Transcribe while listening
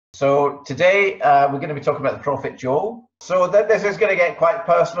So today we're going to be talking about the prophet Joel. So this is going to get quite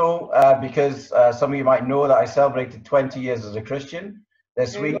personal because some of you might know that I celebrated 20 years as a Christian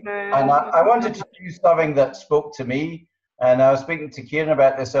this week. And I wanted to do something that spoke to me. And I was speaking to Kieran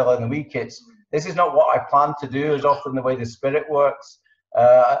about this earlier in the week. This is not what I planned to do, is often the way the Spirit works.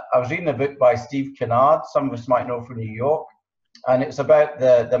 I was reading a book by Steve Kennard, some of us might know from New York. And it's about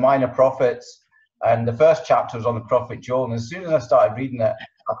the minor prophets. And the first chapter was on the prophet Joel. And as soon as I started reading it,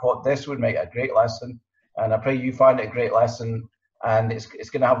 I thought this would make a great lesson. And I pray you find it a great lesson. And it's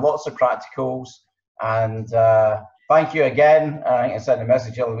going to have lots of practicals. And thank you again. I think I sent a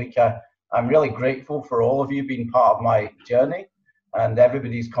message the other week. I'm really grateful for all of you being part of my journey. And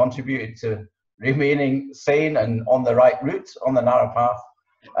everybody's contributed to remaining sane and on the right route, on the narrow path.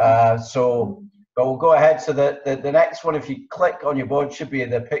 But we'll go ahead. So the next one, if you click on your board, should be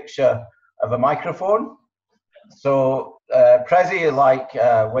the picture of a microphone. So Prezi, like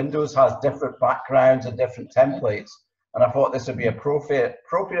Windows, has different backgrounds and different templates. And I thought this would be appropriate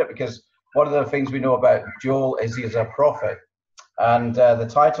because one of the things we know about Joel is he is a prophet. And the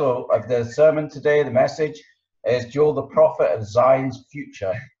title of the sermon today, the message, is Joel the Prophet of Zion's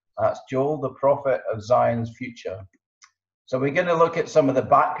Future. That's Joel the Prophet of Zion's Future. So we're going to look at some of the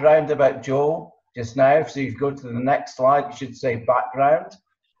background about Joel just now. So if you go to the next slide, you should say background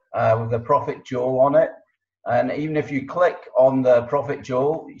with the prophet Joel on it. And even if you click on the prophet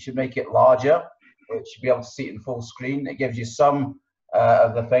Joel, you should make it larger. You should be able to see it in full screen. It gives you some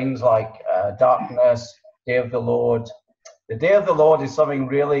of the things like darkness, day of the Lord. The day of the Lord is something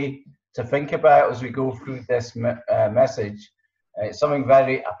really to think about as we go through this message. It's something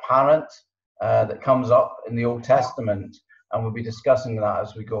very apparent that comes up in the Old Testament, and we'll be discussing that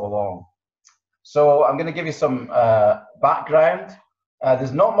as we go along. So I'm going to give you some background.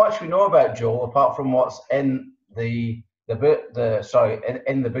 There's not much we know about Joel apart from what's in the book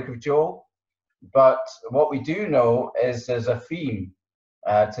of Joel. But what we do know is there's a theme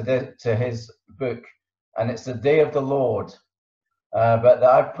to his book, and it's the day of the Lord. But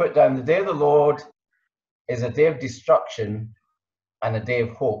I've put down the day of the Lord is a day of destruction and a day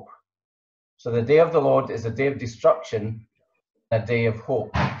of hope. So the day of the Lord is a day of destruction and a day of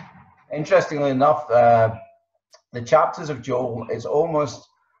hope. Interestingly enough, the chapters of Joel is almost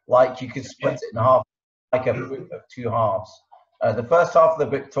like you could split it in half, like a book of two halves. The first half of the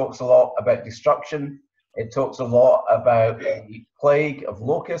book talks a lot about destruction. It talks a lot about the plague of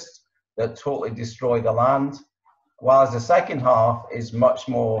locusts that totally destroy the land, whereas the second half is much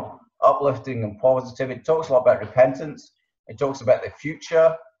more uplifting and positive. It talks a lot about repentance. It talks about the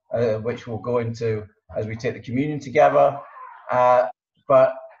future, which we'll go into as we take the communion together.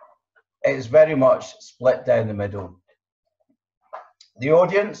 But it's very much split down the middle. The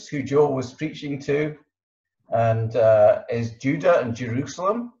audience who Joel was preaching to is Judah and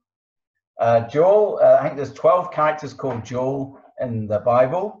Jerusalem. Joel, I think there's 12 characters called Joel in the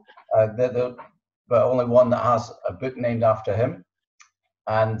Bible, but only one that has a book named after him.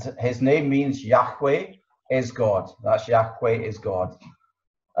 And his name means Yahweh is God. That's Yahweh is God.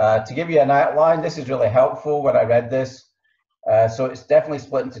 To give you an outline, this is really helpful when I read this. So it's definitely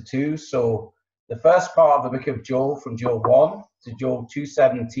split into two. So the first part of the book of Joel, from Joel 1 to Joel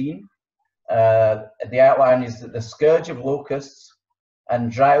 2:17, the outline is that the scourge of locusts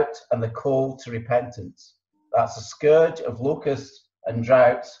and drought and the call to repentance. That's the scourge of locusts and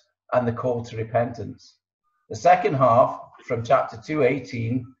drought and the call to repentance. The second half, from chapter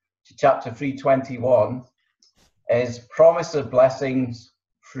 2:18 to chapter 3:21, is promise of blessings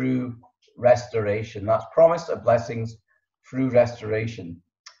through restoration. That's promise of blessings through restoration.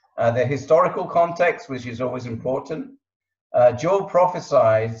 The historical context, which is always important. Joel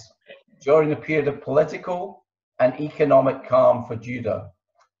prophesies during a period of political and economic calm for Judah.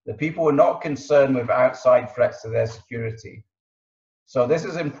 The people were not concerned with outside threats to their security. So this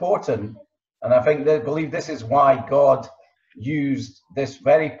is important, and I think they believe this is why God used this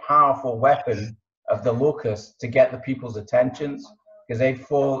very powerful weapon of the locusts to get the people's attentions, because they'd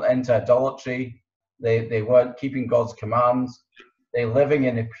fall into idolatry. They weren't keeping God's commands. They're living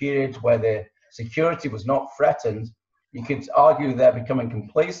in a period where their security was not threatened. You could argue they're becoming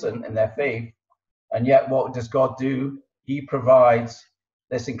complacent in their faith. And yet what does God do? He provides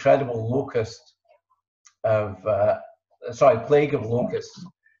this incredible plague of locusts.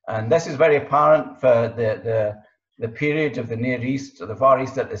 And this is very apparent for the period of the Near East, or the Far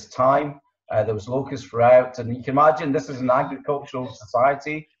East at this time. There was locusts throughout. And you can imagine this is an agricultural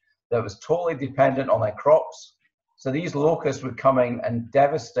society that was totally dependent on their crops. So these locusts would come in and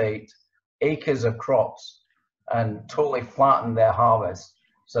devastate acres of crops and totally flatten their harvest.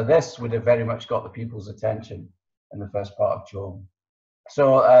 So this would have very much got the people's attention in the first part of Joel.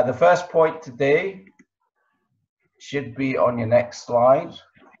 So the first point today should be on your next slide.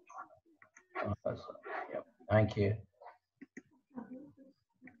 Yep, thank you.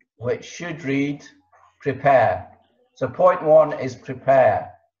 Which should read, prepare. So point 1 is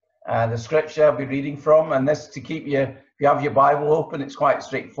prepare. The scripture I'll be reading from, and this to keep you, if you have your Bible open, it's quite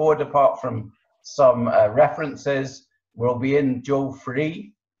straightforward apart from some references. We'll be in Joel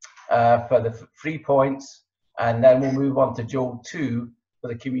 3 for the 3 points, and then we'll move on to Joel 2 for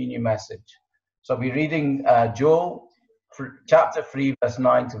the communion message. So I'll be reading Joel chapter 3, verse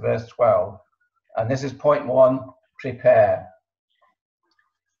 9 to verse 12. And this is point 1, prepare.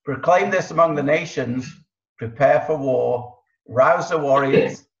 Proclaim this among the nations, prepare for war, rouse the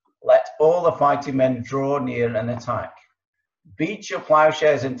warriors, let all the fighting men draw near and attack. Beat your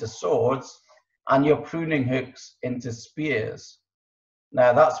plowshares into swords and your pruning hooks into spears.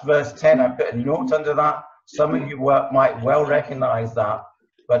 Now that's verse 10. I put a note under that. Some of you might well recognize that,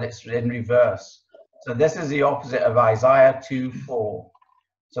 but it's in reverse. So this is the opposite of Isaiah 2:4.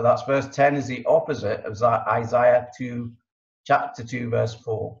 So that's verse 10 is the opposite of Isaiah 2, chapter 2, verse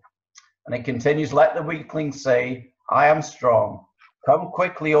 4. And it continues, let the weaklings say, I am strong. Come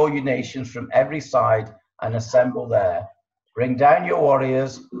quickly, all you nations from every side, and assemble there. Bring down your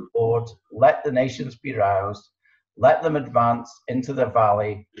warriors, Lord. Let the nations be roused. Let them advance into the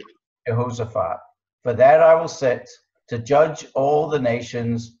valley, Jehoshaphat. For there I will sit to judge all the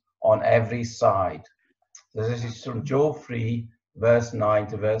nations on every side. So this is from Joel 3, verse 9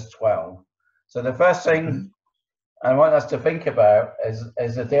 to verse 12. So the first thing I want us to think about is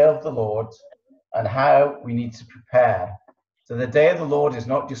the day of the Lord and how we need to prepare. So the day of the Lord is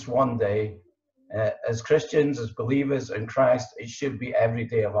not just one day. As Christians, as believers in Christ, it should be every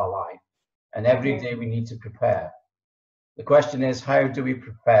day of our life. And every day we need to prepare. The question is, how do we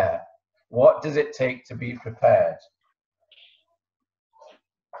prepare? What does it take to be prepared?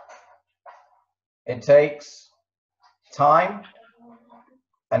 It takes time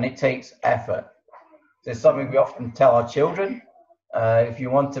and it takes effort. There's something we often tell our children. If you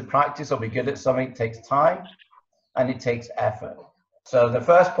want to practice or be good at something, it takes time and it takes effort. So the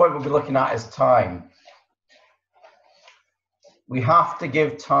first point we'll be looking at is time. We have to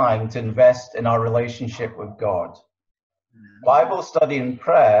give time to invest in our relationship with God. Bible study and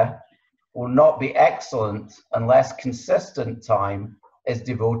prayer will not be excellent unless consistent time is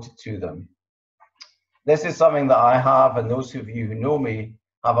devoted to them. This is something that I have, and those of you who know me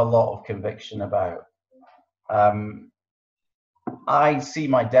have a lot of conviction about. I see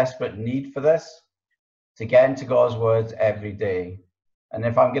my desperate need for this, to get into God's words every day. And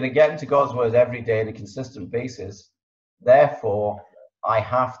if I'm going to get into God's words every day on a consistent basis, therefore, I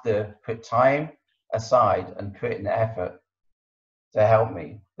have to put time aside and put in effort to help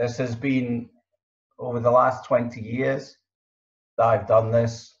me. This has been over the last 20 years that I've done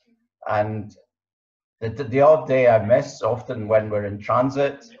this, and the odd day I miss, often when we're in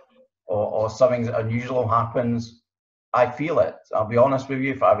transit or something unusual happens, I feel it. I'll be honest with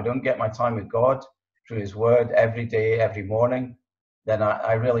you, if I don't get my time with God through his word every day, every morning, then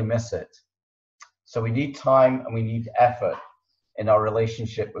I really miss it. So we need time and we need effort in our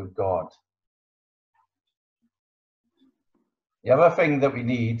relationship with God. The other thing that we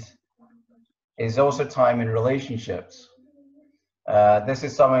need is also time in relationships. This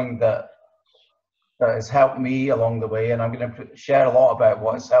is something that has helped me along the way, and I'm going to share a lot about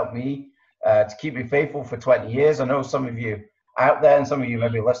what has helped me to keep me faithful for 20 years. I know some of you out there and some of you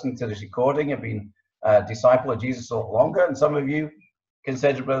maybe listening to this recording have been a disciple of Jesus a lot longer, and some of you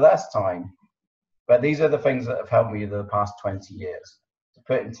considerably less time. But these are the things that have helped me the past 20 years, to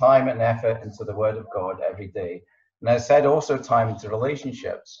put in time and effort into the Word of God every day. And as I said, also time into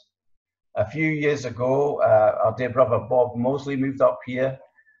relationships. A few years ago, our dear brother Bob Mosley moved up here.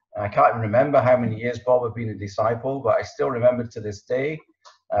 I can't even remember how many years Bob had been a disciple, but I still remember to this day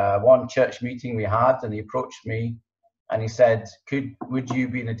one church meeting we had, and he approached me and he said, would you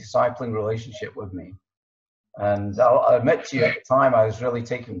be in a discipling relationship with me? And I'll admit to you, at the time I was really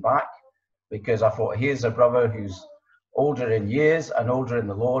taken back, because I thought, here's a brother who's older in years and older in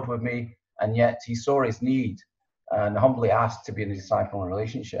the Lord with me, and yet he saw his need and humbly asked to be in a discipling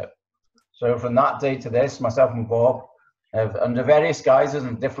relationship. So from that day to this, myself and Bob have, under various guises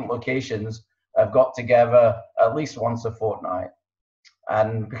and different locations, have got together at least once a fortnight.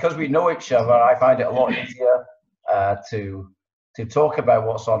 And because we know each other, I find it a lot easier to talk about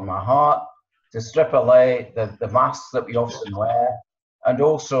what's on my heart, to strip away the masks that we often wear, and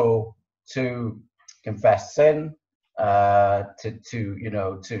also to confess sin, to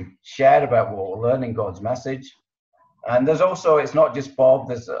share about what we're learning, God's message. And there's also, it's not just Bob,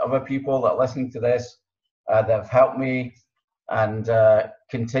 there's other people that are listening to this that have helped me and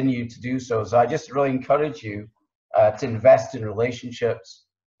continue to do so. So I just really encourage you to invest in relationships.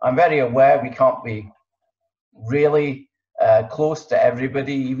 I'm very aware we can't be really close to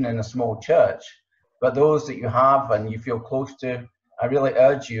everybody, even in a small church, but those that you have and you feel close to, I really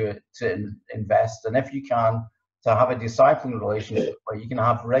urge you to invest, and if you can, to have a discipling relationship where you can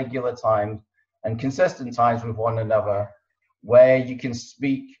have regular times and consistent times with one another, where you can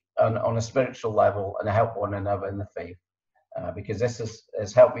speak on a spiritual level and help one another in the faith, because this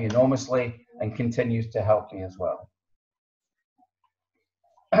has helped me enormously and continues to help me as well.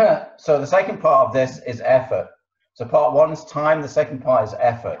 So the second part of this is effort. So part one is time, the second part is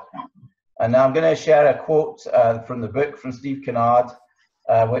effort. And now I'm going to share a quote from the book from Steve Kennard,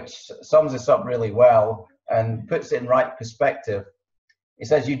 which sums this up really well and puts it in right perspective. He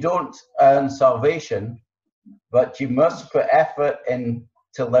says, you don't earn salvation, but you must put effort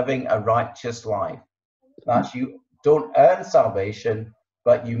into living a righteous life. That's, you don't earn salvation,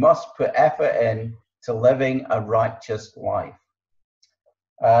 but you must put effort into living a righteous life.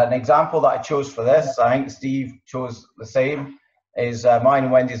 An example that I chose for this, I think Steve chose the same, is mine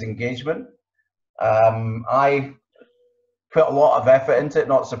and Wendy's engagement. I put a lot of effort into it,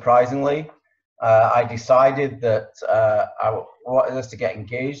 not surprisingly. I decided that I wanted us to get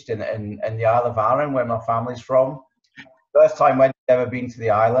engaged in the Isle of Arran, where my family's from. First time Wendy's ever been to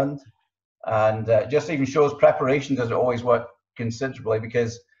the island, and just even shows preparation doesn't always work considerably,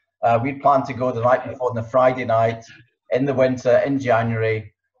 because we planned to go the night before on the Friday night in the winter in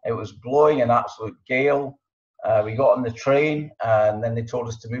January. It was blowing an absolute gale. We got on the train, and then they told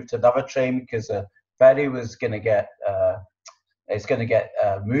us to move to another train because the ferry was going to get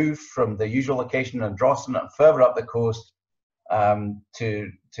moved from the usual location in Drossen and further up the coast, and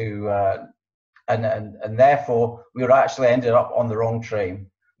therefore we were actually ended up on the wrong train.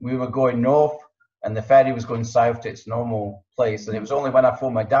 We were going north, and the ferry was going south to its normal place. And it was only when I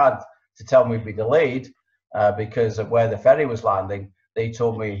phoned my dad to tell me we'd be delayed because of where the ferry was landing, they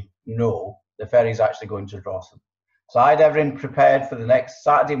told me, no, the ferry's actually going to Drossen. So I had everything prepared for the next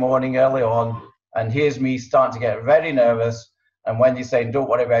Saturday morning early on, and here's me starting to get very nervous, and Wendy's saying, don't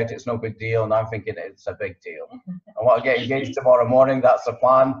worry about it, it's no big deal, and I'm thinking it's a big deal. I want to get engaged tomorrow morning, that's the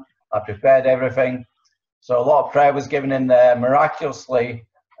plan. I prepared everything. So a lot of prayer was given in there. Miraculously,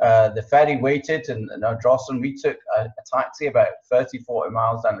 the ferry waited, and Drossen, we took a taxi about 30-40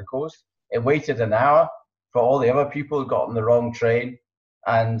 miles down the coast. It waited an hour for all the other people who got on the wrong train,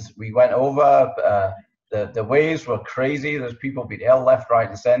 and we went over. The waves were crazy. There's people being ill left, right,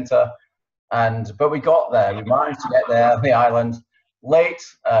 and centre. But we got there. We managed to get there on the island late,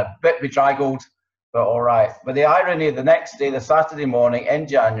 a bit bedraggled, but all right. But the irony, the next day, the Saturday morning in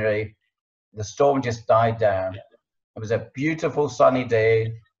January, the storm just died down. It was a beautiful sunny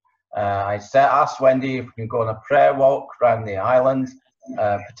day. I asked Wendy if we can go on a prayer walk around the island,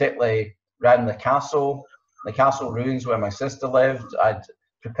 particularly around the castle ruins where my sister lived. I'd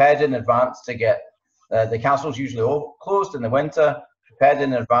prepared in advance to get, the castle's usually all closed in the winter, prepared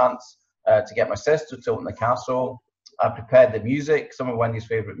in advance to get my sister to open the castle. I prepared the music, some of Wendy's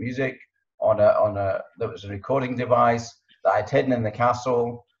favorite music, that was a recording device that I'd hidden in the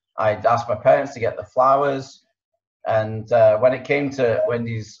castle. I'd asked my parents to get the flowers, and when it came to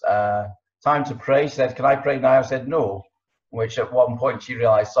Wendy's time to pray, she said, can I pray now? I said no, which at one point she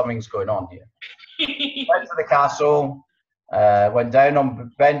realized something's going on here. Went to the castle, went down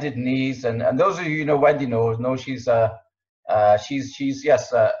on bended knees, and those of you who know Wendy know she's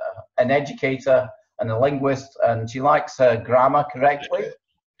yes, an educator and a linguist, and she likes her grammar correctly.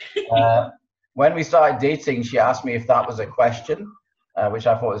 When we started dating, she asked me if that was a question, which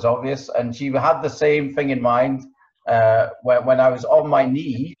I thought was obvious, and she had the same thing in mind when I was on my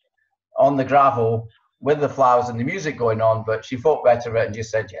knee on the gravel with the flowers and the music going on, but she thought better of it and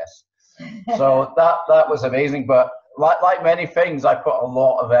just said yes. So that was amazing. But like many things, I put a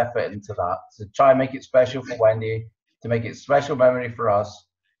lot of effort into that to try and make it special for Wendy, to make it a special memory for us,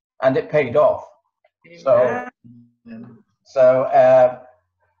 and it paid off.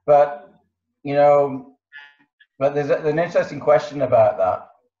 But you know, but there's an interesting question about that,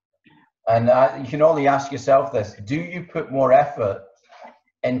 and you can only ask yourself this: do you put more effort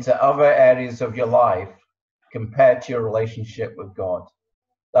into other areas of your life compared to your relationship with God?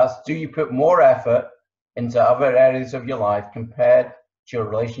 Do you put more effort into other areas of your life compared to your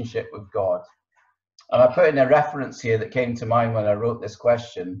relationship with God? And I put in a reference here that came to mind when I wrote this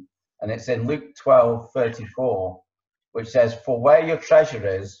question, and it's in Luke 12:34, which says, for where your treasure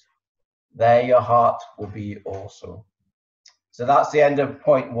is, there your heart will be also. So that's the end of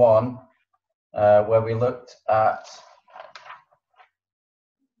point one, where we looked at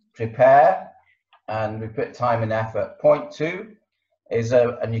prepare and we put time and effort. Point 2 is,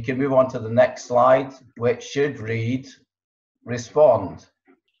 and you can move on to the next slide, which should read, respond.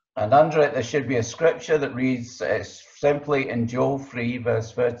 And under it, there should be a scripture that reads simply in Joel 3,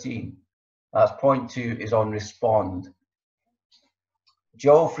 verse 13. That's point 2, is on respond.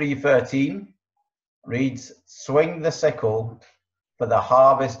 Joel 3:13 reads, swing the sickle, for the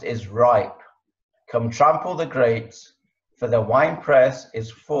harvest is ripe. Come trample the grapes, for the winepress is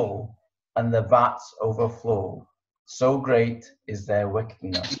full, and the vats overflow. So great is their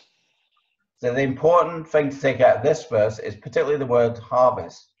wickedness. So the important thing to take out of this verse is particularly the word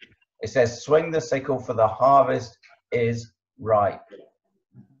harvest. It says, swing the sickle, for the harvest is ripe.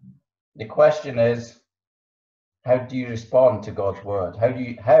 The question is, how do you respond to God's word? How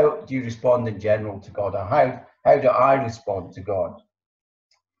do you respond in general to God? Or how do I respond to God?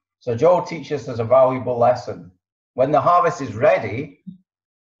 So Joel teaches us a valuable lesson. When the harvest is ready,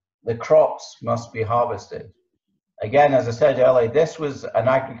 the crops must be harvested. Again, as I said earlier, this was an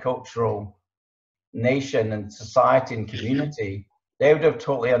agricultural nation and society and community. They would have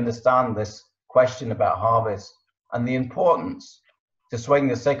totally understand this question about harvest and the importance to swing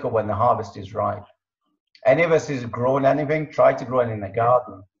the sickle when the harvest is ripe. Any of us who's grown anything, tried to grow it in a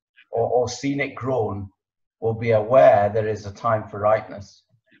garden, or seen it grown, will be aware there is a time for ripeness.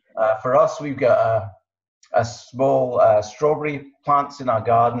 For us, we've got a small strawberry plants in our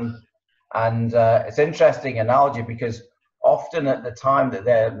garden, and it's interesting analogy because often at the time that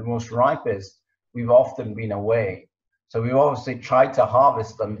they're the most ripest, we've often been away. So we've obviously tried to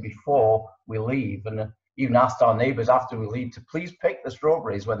harvest them before we leave, and even asked our neighbors after we leave to please pick the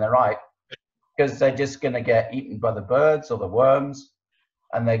strawberries when they're ripe, because they're just going to get eaten by the birds or the worms,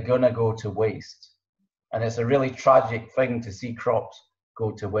 and they're going to go to waste. And it's a really tragic thing to see crops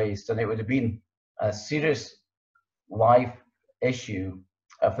go to waste, and it would have been a serious life issue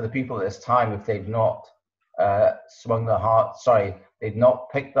for the people at this time if they'd not they'd not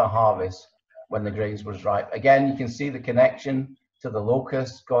picked the harvest when the grains was ripe. Again, you can see the connection to the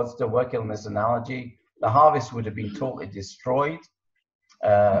locust. God's still working on this analogy. The harvest would have been totally destroyed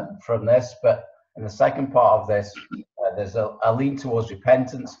from this, but in the second part of this, there's a lean towards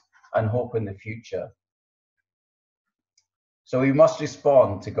repentance and hope in the future. So we must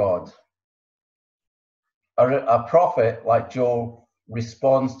respond to God. A prophet like Joel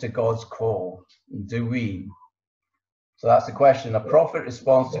responds to God's call. Do we? So that's the question. A prophet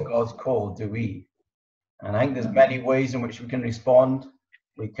responds to God's call. Do we? And I think there's many ways in which we can respond.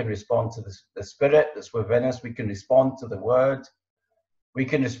 We can respond to the Spirit that's within us. We can respond to the Word. We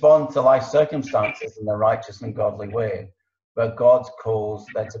can respond to life circumstances in a righteous and godly way. But God calls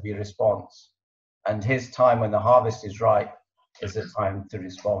there to be a response. And his time when the harvest is ripe is the time to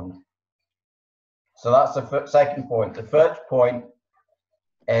respond. So that's the second point. The third point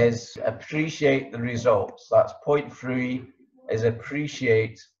is appreciate the results. That's point 3, is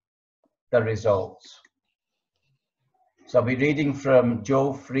appreciate the results. So I'll be reading from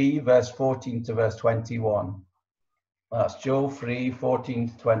Joel 3, verse 14 to verse 21. That's Joel 3, 14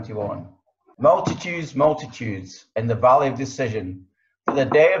 to 21. Multitudes, multitudes in the valley of decision. For the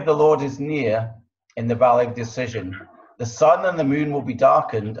day of the Lord is near in the valley of decision. The sun and the moon will be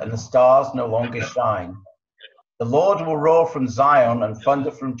darkened, and the stars no longer shine. The Lord will roar from Zion and thunder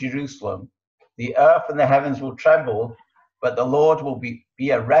from Jerusalem. The earth and the heavens will tremble, but the Lord will be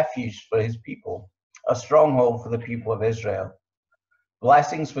a refuge for his people, a stronghold for the people of Israel.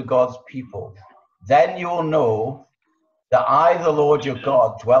 Blessings for God's people. Then you will know that I, the Lord your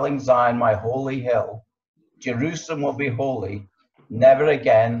God, dwell in Zion, my holy hill. Jerusalem will be holy. Never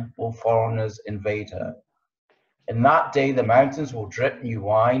again will foreigners invade her. In that day, the mountains will drip new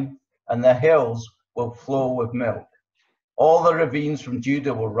wine, and the hills will flow with milk. All the ravines from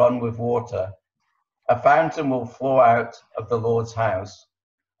Judah will run with water. A fountain will flow out of the Lord's house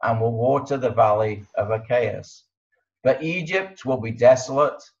and will water the valley of Achaeus. But Egypt will be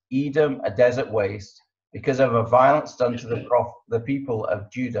desolate, Edom a desert waste, because of a violence done to the people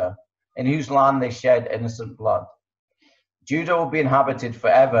of Judah, in whose land they shed innocent blood. Judah will be inhabited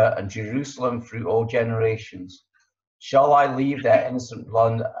forever, and Jerusalem through all generations. Shall I leave their innocent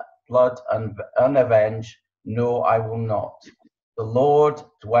blood unavenged? No, I will not. The Lord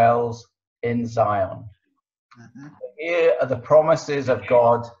dwells in Zion. Here are the promises of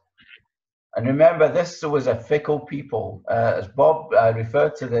God. And remember, this was a fickle people. As Bob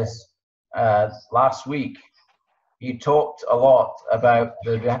referred to this last week, he talked a lot about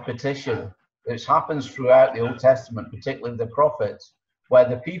the repetition which happens throughout the Old Testament, particularly the prophets, where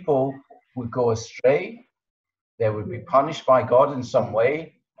the people would go astray. They would be punished by God in some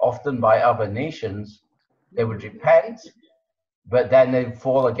way, often by other nations. They would repent, but then they'd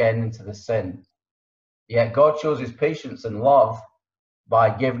fall again into the sin. Yet God shows his patience and love by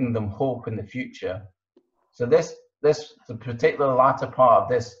giving them hope in the future. So the particular latter part of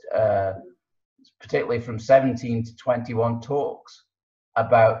this, particularly from 17 to 21, talks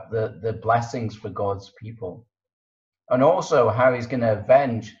about the blessings for God's people, and also how he's going to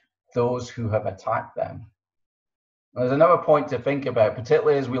avenge those who have attacked them. There's another point to think about,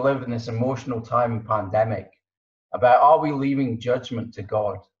 particularly as we live in this emotional time and pandemic, about, are we leaving judgment to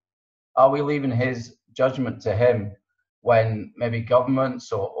God? Are we leaving his judgment to him when maybe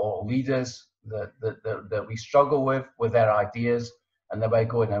governments or leaders that we struggle with their ideas and the way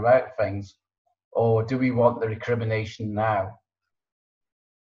going about things? Or do we want the recrimination now?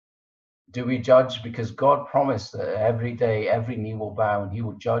 Do we judge? Because God promised that every day, every knee will bow and he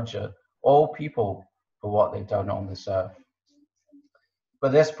will judge all people for what they've done on this earth.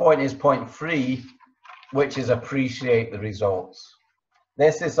 But this point is point 3, which is appreciate the results.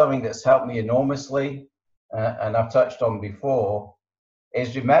 This is something that's helped me enormously, and I've touched on before,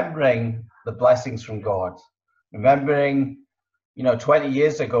 is remembering the blessings from God. Remembering, 20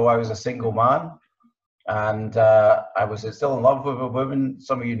 years ago, I was a single man, and I was still in love with a woman.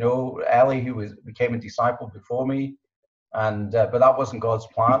 Some of you know Ellie, who became a disciple before me, and but that wasn't God's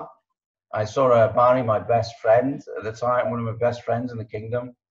plan. I saw her marry my best friend at the time, one of my best friends in the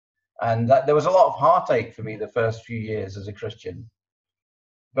kingdom, and there was a lot of heartache for me the first few years as a Christian.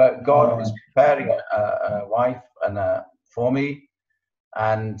 But God was preparing a wife for me,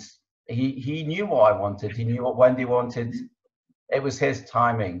 and he knew what I wanted. He knew what Wendy wanted. It was his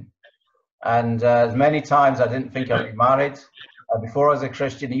timing. And many times I didn't think I'd be married. Before I was a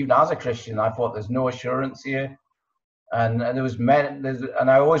Christian, even as a Christian, I thought there's no assurance here. And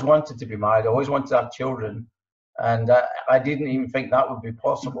I always wanted to be married. I always wanted to have children. And I didn't even think that would be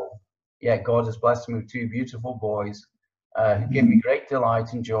possible. Yet God has blessed me with 2 beautiful boys who give me great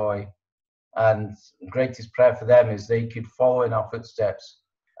delight and joy. And the greatest prayer for them is they could follow in our footsteps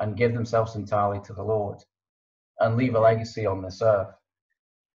and give themselves entirely to the Lord and leave a legacy on this earth.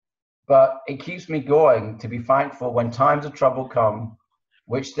 But it keeps me going to be thankful when times of trouble come,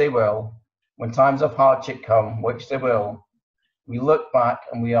 which they will, when times of hardship come, which they will. We look back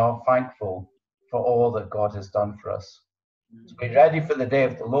and we are thankful for all that God has done for us. To be ready for the day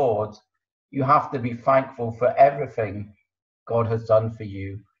of the Lord, you have to be thankful for everything God has done for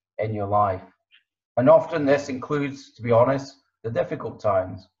you in your life. And often this includes, to be honest, the difficult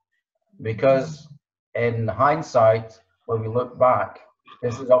times, because in hindsight, when we look back,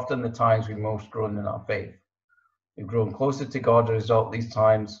 this is often the times we've most grown in our faith. We've grown closer to God as a result of these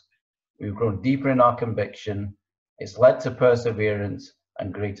times. We've grown deeper in our conviction. It's led to perseverance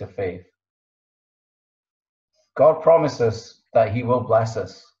and greater faith. God promises that he will bless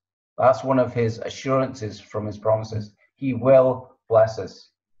us. That's one of his assurances from his promises. He will bless us.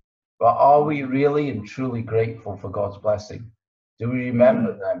 But are we really and truly grateful for God's blessing? Do we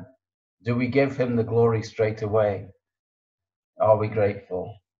remember them? Do we give him the glory straight away? Are we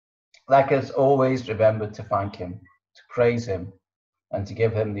grateful? Let us always remember to thank him, to praise him, and to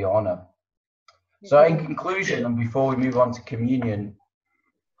give him the honor. So in conclusion, and before we move on to communion,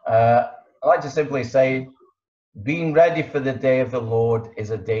 I'd like to simply say, being ready for the day of the Lord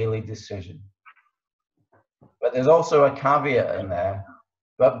is a daily decision. But there's also a caveat in there.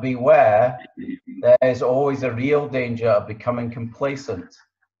 But beware, there is always a real danger of becoming complacent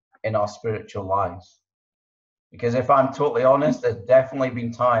in our spiritual lives. Because if I'm totally honest, there's definitely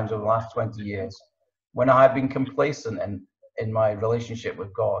been times over the last 20 years when I have been complacent in my relationship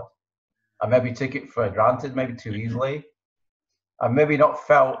with God. I maybe took it for granted, maybe too easily. I've maybe not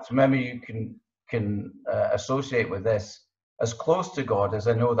felt, maybe you can associate with this, as close to God as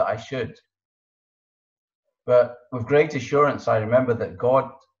I know that I should. But with great assurance, I remember that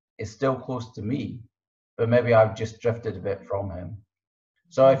God is still close to me, but maybe I've just drifted a bit from him.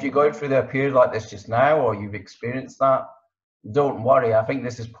 So if you're going through a period like this just now, or you've experienced that, don't worry. I think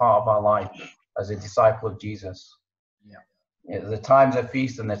this is part of our life as a disciple of Jesus. Yeah. The times of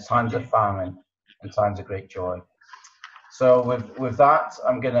feast and the times of famine and times of great joy. So with that,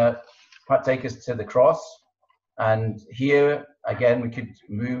 I'm going to take us to the cross. And here, again, we could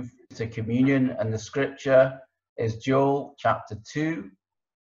move to communion. And the scripture is Joel chapter 2,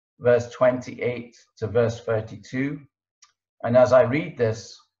 verse 28 to verse 32. And as I read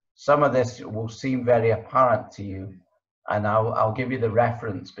this, some of this will seem very apparent to you. And I'll give you the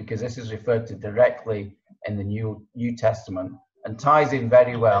reference, because this is referred to directly in the New Testament and ties in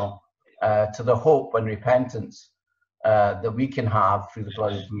very well to the hope and repentance that we can have through the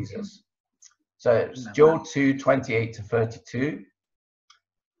blood of Jesus. So it's Joel 2, 28 to 32,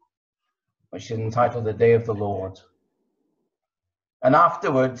 which is entitled The Day of the Lord. And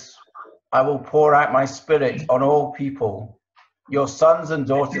afterwards, I will pour out my spirit on all people. Your sons and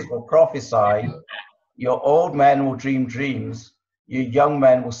daughters will prophesy. Your old men will dream dreams. Your young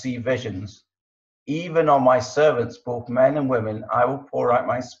men will see visions. Even on my servants, both men and women, I will pour out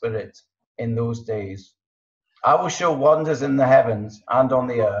my spirit in those days. I will show wonders in the heavens and on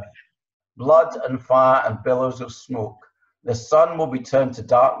the earth, blood and fire and billows of smoke. The sun will be turned to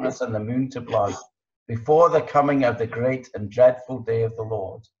darkness and the moon to blood before the coming of the great and dreadful day of the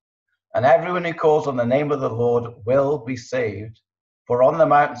Lord. And everyone who calls on the name of the Lord will be saved. For on the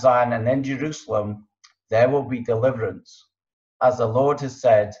Mount Zion and in Jerusalem there will be deliverance, as the Lord has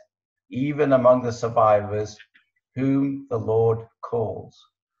said, even among the survivors whom the Lord calls.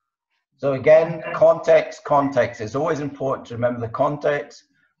 So again, context. It's always important to remember the context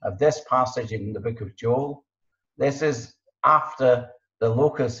of this passage in the book of Joel. This is after the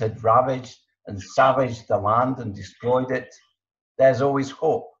locusts had ravaged and savaged the land and destroyed it. There's always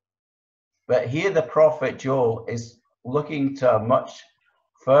hope. But here the prophet Joel is looking to a much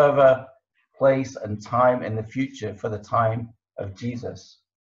further place and time in the future for the time of Jesus.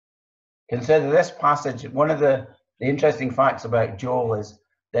 Consider this passage. One of the interesting facts about Joel is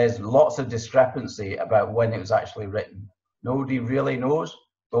there's lots of discrepancy about when it was actually written. Nobody really knows,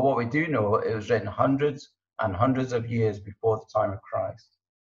 but what we do know, it was written hundreds and hundreds of years before the time of Christ.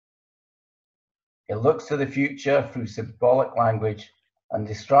 It looks to the future through symbolic language and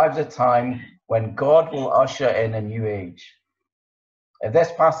describes a time when God will usher in a new age. If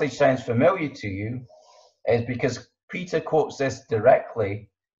this passage sounds familiar to you, it's because Peter quotes this directly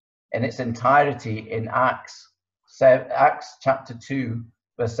in its entirety in Acts chapter 2,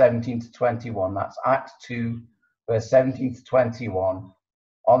 verse 17 to 21. That's Acts 2, verse 17 to 21.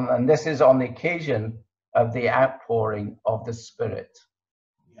 And this is on the occasion of the outpouring of the Spirit.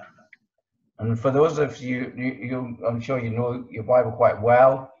 Yeah. And for those of you, I'm sure you know your Bible quite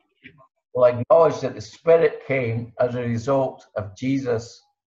well, will acknowledge that the Spirit came as a result of Jesus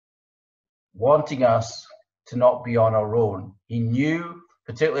wanting us to not be on our own. He knew,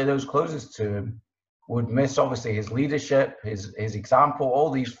 particularly those closest to him, would miss obviously his leadership, his example,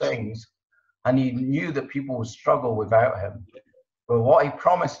 all these things, and he knew that people would struggle without him. But what he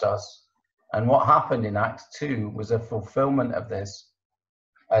promised us and what happened in Acts 2 was a fulfillment of this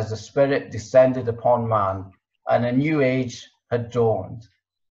as the Spirit descended upon man and a new age had dawned.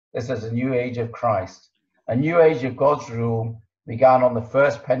 This is a new age of Christ. A new age of God's rule began on the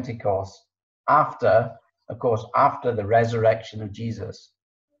first Pentecost after the resurrection of Jesus.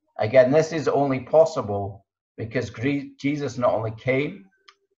 Again, this is only possible because Jesus not only came,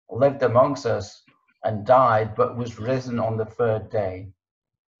 lived amongst us and died, but was risen on the third day.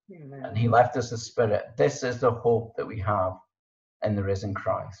 Amen. And he left us the Spirit. This is the hope that we have in the risen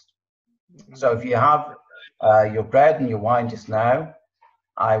Christ. Amen. So if you have your bread and your wine just now,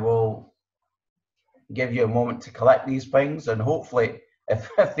 I will give you a moment to collect these things, and hopefully, if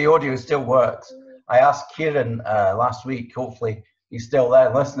the audio still works, I asked Kieran last week, hopefully he's still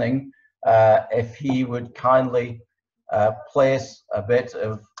there listening, if he would kindly play us a bit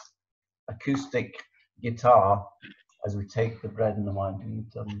of acoustic guitar as we take the bread and the wine.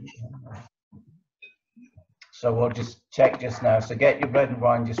 So we'll just check just now. So get your bread and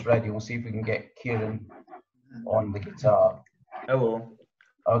wine just ready. We'll see if we can get Kieran on the guitar. Hello.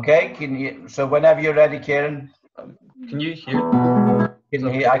 Okay, so whenever you're ready, Kieran. Can you hear?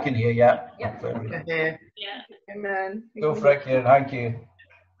 I can hear, yeah. Yeah. Okay. Yeah. Amen. Go for it, Kieran. Thank you.